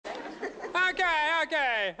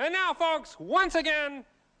Okay. And now, folks, once again,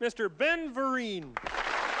 Mr. Ben Vereen.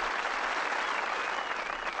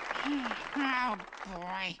 Oh,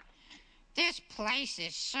 boy. This place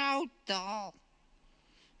is so dull.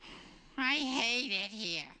 I hate it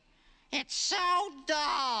here. It's so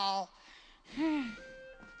dull.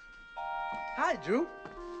 Hi, Droop.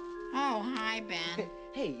 Oh, hi, Ben.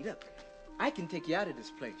 Hey, look. I can take you out of this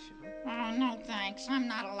place, you know. Oh, no, thanks. I'm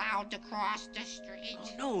not allowed to cross the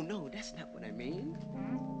street. Oh, no, that's not what I mean.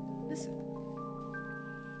 Listen.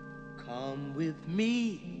 Come with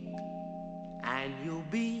me, and you'll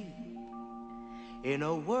be in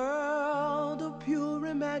a world of pure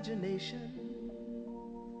imagination.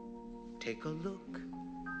 Take a look,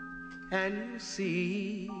 and you'll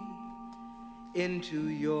see into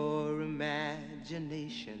your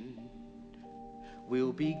imagination.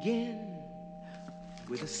 We'll begin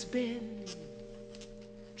with a spin,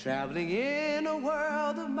 traveling in a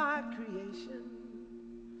world of my creation.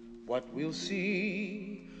 What we'll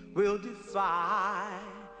see will defy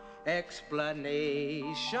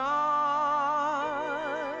explanation.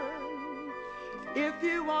 If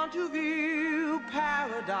you want to view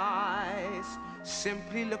paradise,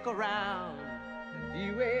 simply look around and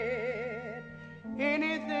view it.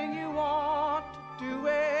 Anything you want to do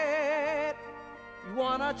it. You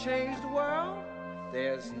wanna change the world?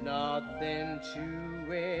 There's nothing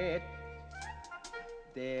to it.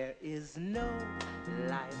 There is no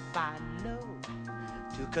life I know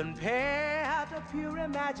to compare to pure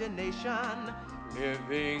imagination.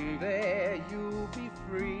 Living there you'll be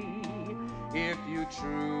free if you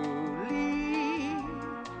truly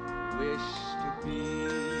wish to be.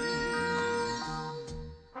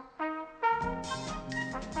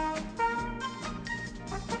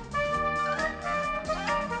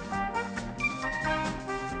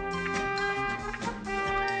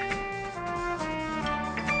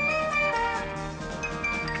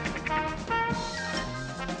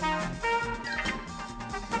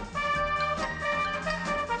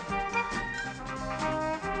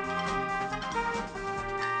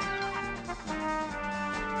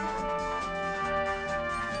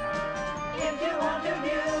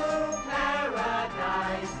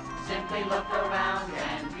 Look around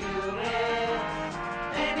and view it.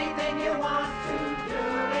 Anything you want to do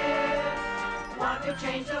it. Want to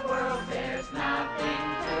change the world, there's nothing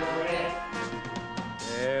to it.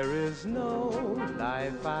 There is no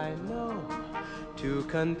life I know to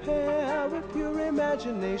compare with pure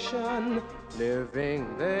imagination.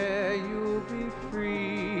 Living there you'll be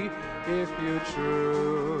free if you truly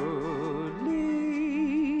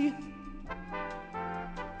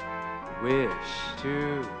wish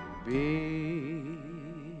to be.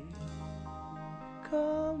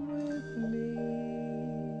 Come with me.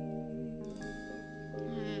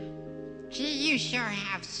 Gee, you sure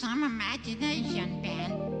have some imagination.